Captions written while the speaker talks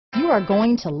are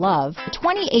going to love the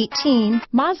 2018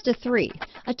 Mazda 3.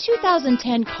 A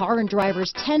 2010 Car and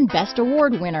Driver's 10 Best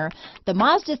Award winner, the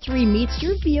Mazda 3 meets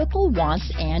your vehicle wants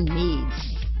and needs.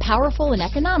 Powerful and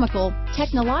economical,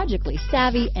 technologically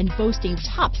savvy, and boasting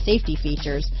top safety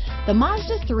features, the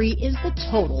Mazda 3 is the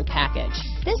total package.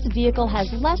 This vehicle has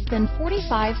less than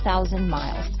 45,000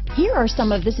 miles. Here are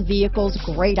some of this vehicle's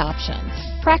great options: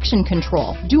 traction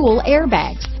control, dual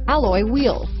airbags, alloy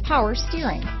wheels, power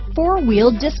steering,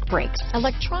 four-wheel disc brakes,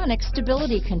 electronic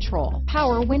stability control,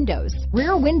 power windows,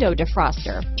 rear window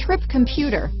defroster, trip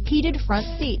computer, heated front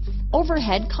seats,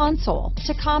 overhead console,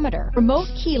 tachometer, remote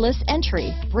keyless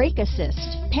entry, brake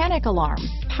assist, panic alarm,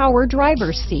 power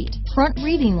driver's seat, front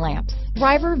reading lamps,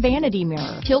 driver vanity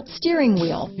mirror, tilt steering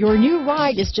wheel. Your new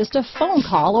ride is just a phone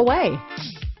call away.